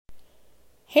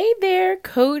Hey there,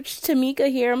 Coach Tamika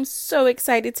here. I'm so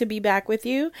excited to be back with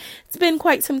you. It's been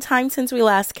quite some time since we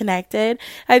last connected.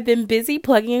 I've been busy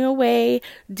plugging away,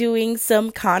 doing some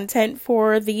content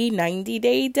for the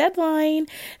 90-day deadline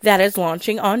that is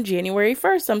launching on January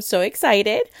 1st. I'm so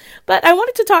excited. But I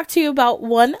wanted to talk to you about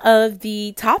one of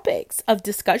the topics of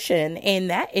discussion, and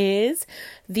that is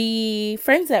the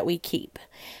friends that we keep.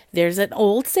 There's an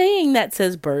old saying that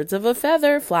says birds of a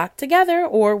feather flock together,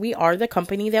 or we are the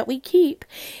company that we keep.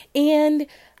 And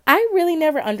I really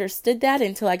never understood that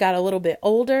until I got a little bit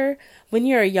older. When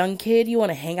you're a young kid, you want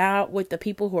to hang out with the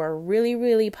people who are really,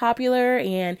 really popular,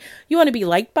 and you want to be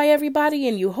liked by everybody.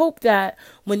 And you hope that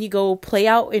when you go play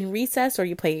out in recess, or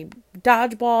you play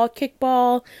dodgeball,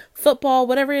 kickball, football,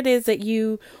 whatever it is that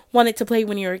you wanted to play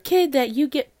when you were a kid, that you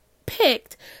get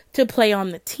picked to play on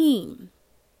the team.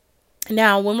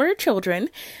 Now, when we're children,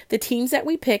 the teams that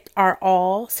we picked are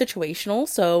all situational.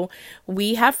 So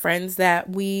we have friends that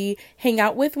we hang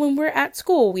out with when we're at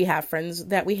school. We have friends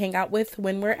that we hang out with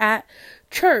when we're at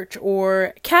church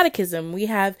or catechism. We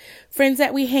have friends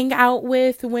that we hang out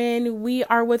with when we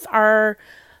are with our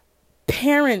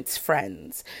parents'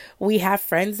 friends. We have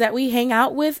friends that we hang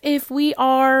out with if we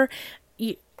are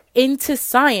into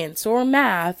science or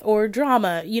math or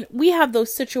drama. We have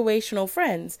those situational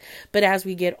friends. But as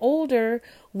we get older,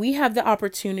 we have the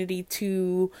opportunity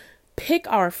to pick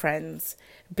our friends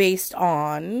based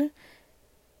on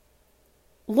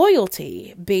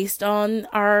loyalty, based on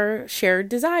our shared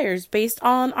desires, based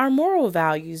on our moral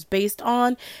values, based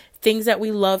on things that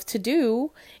we love to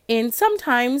do. And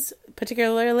sometimes,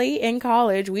 particularly in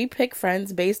college, we pick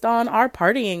friends based on our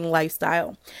partying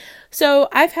lifestyle. So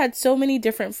I've had so many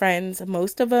different friends.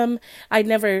 Most of them I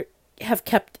never have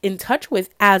kept in touch with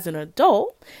as an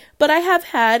adult, but I have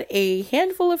had a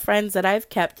handful of friends that I've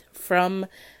kept from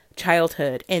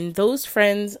childhood. And those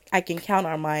friends I can count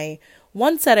on my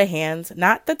one set of hands,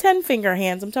 not the 10-finger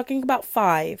hands. I'm talking about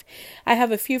 5. I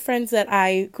have a few friends that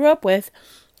I grew up with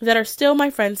that are still my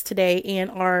friends today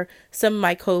and are some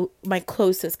of my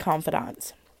closest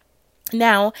confidants.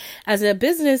 Now, as a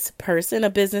business person, a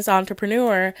business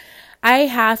entrepreneur, I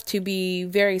have to be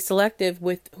very selective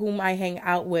with whom I hang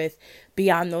out with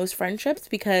beyond those friendships,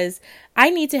 because I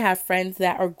need to have friends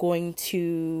that are going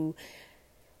to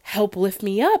help lift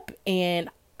me up, and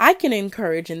I can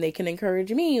encourage and they can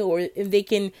encourage me, or if they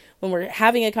can, when we're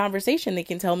having a conversation, they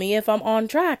can tell me if I'm on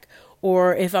track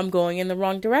or if I'm going in the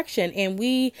wrong direction, and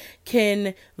we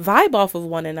can vibe off of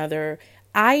one another.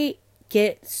 I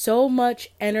get so much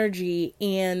energy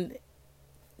and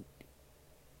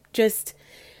just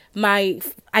I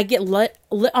get lit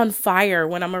on fire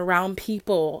when I'm around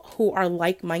people who are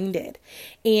like-minded.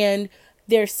 And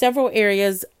there's several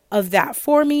areas of that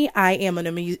for me. I'm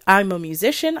a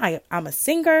musician. I'm a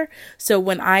singer. So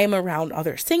when I am around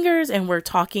other singers and we're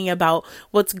talking about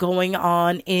what's going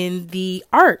on in the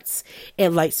arts,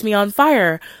 it lights me on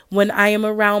fire. When I am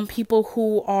around people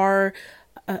who are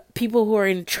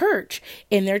in church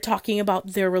and they're talking about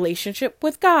their relationship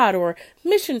with God or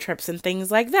mission trips and things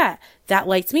like that, that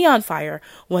lights me on fire.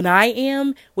 When I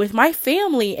am with my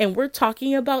family and we're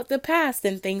talking about the past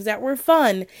and things that were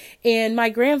fun, and my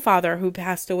grandfather who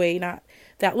passed away not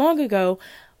that long ago,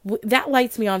 that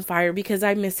lights me on fire because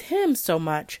I miss him so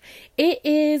much. It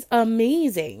is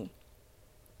amazing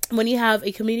when you have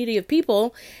a community of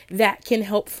people that can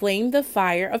help flame the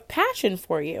fire of passion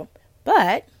for you.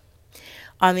 But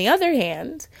on the other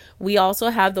hand, we also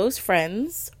have those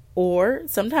friends or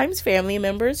sometimes family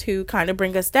members who kind of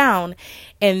bring us down.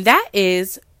 And that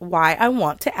is why I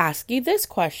want to ask you this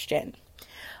question.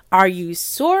 Are you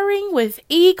soaring with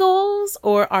eagles,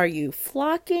 or are you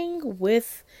flocking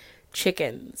with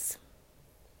chickens?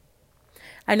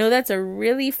 I know that's a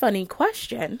really funny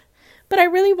question, but I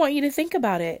really want you to think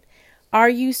about it. Are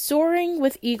you soaring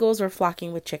with eagles or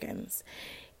flocking with chickens?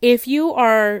 If you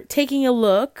are taking a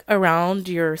look around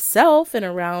yourself and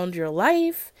around your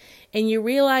life and you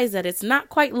realize that it's not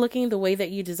quite looking the way that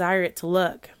you desire it to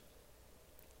look,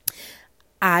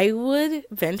 I would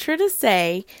venture to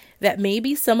say that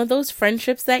maybe some of those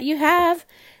friendships that you have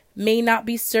may not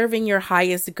be serving your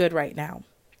highest good right now.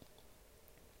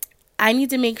 I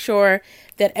need to make sure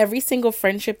that every single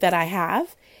friendship that I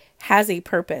have has a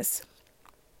purpose.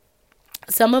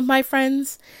 Some of my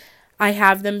friends, I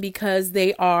have them because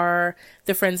they are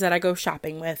the friends that I go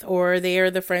shopping with, or they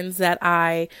are the friends that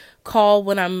I call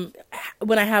when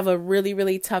I have a really,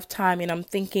 really tough time and I'm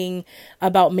thinking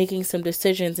about making some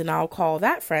decisions, and I'll call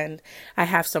that friend. I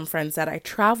have some friends that I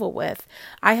travel with.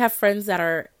 I have friends that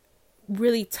are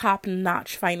really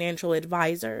top-notch financial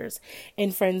advisors,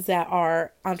 and friends that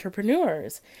are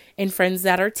entrepreneurs, and friends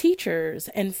that are teachers,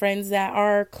 and friends that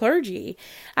are clergy.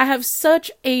 I have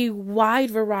such a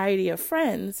wide variety of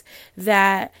friends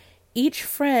that each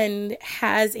friend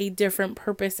has a different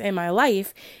purpose in my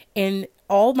life, and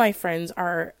all my friends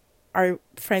are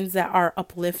friends that are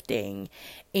uplifting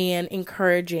and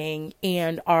encouraging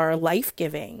and are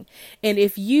life-giving. And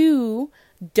if you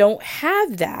don't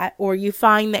have that, or you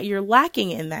find that you're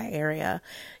lacking in that area,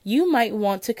 you might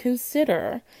want to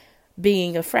consider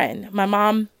being a friend. My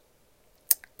mom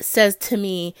says to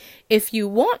me, if you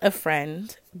want a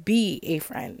friend, be a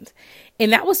friend.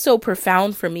 And that was so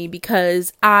profound for me,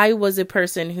 because I was a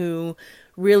person who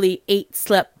really ate,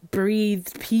 slept,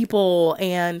 breathed people.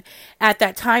 And at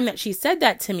that time that she said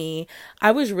that to me,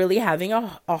 I was really having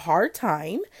a hard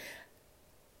time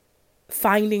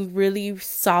finding really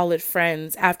solid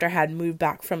friends after I had moved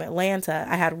back from Atlanta.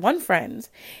 I had one friend,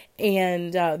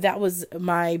 and that was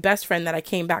my best friend that I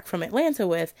came back from Atlanta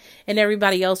with, and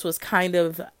everybody else was kind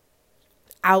of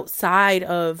outside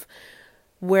of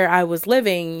where I was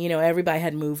living. You know, everybody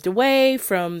had moved away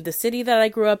from the city that I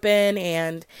grew up in,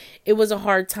 and it was a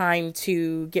hard time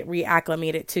to get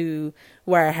reacclimated to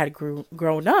where I had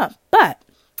grown up. But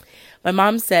my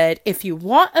mom said, if you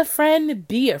want a friend,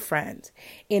 be a friend.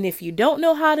 And if you don't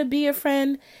know how to be a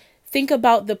friend, think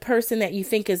about the person that you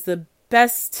think is the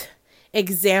best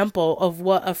example of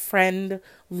what a friend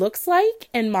looks like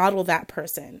and model that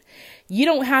person. You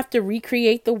don't have to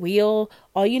recreate the wheel.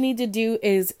 All you need to do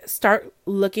is start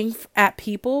looking at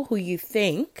people who you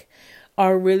think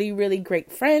are really, really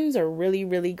great friends, or really,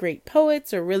 really great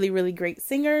poets, or really, really great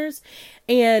singers,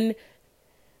 and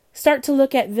start to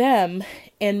look at them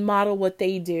and model what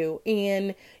they do.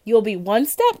 And you'll be one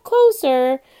step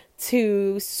closer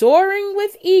to soaring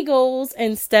with eagles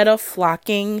instead of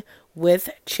flocking with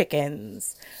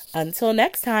chickens. Until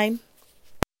next time.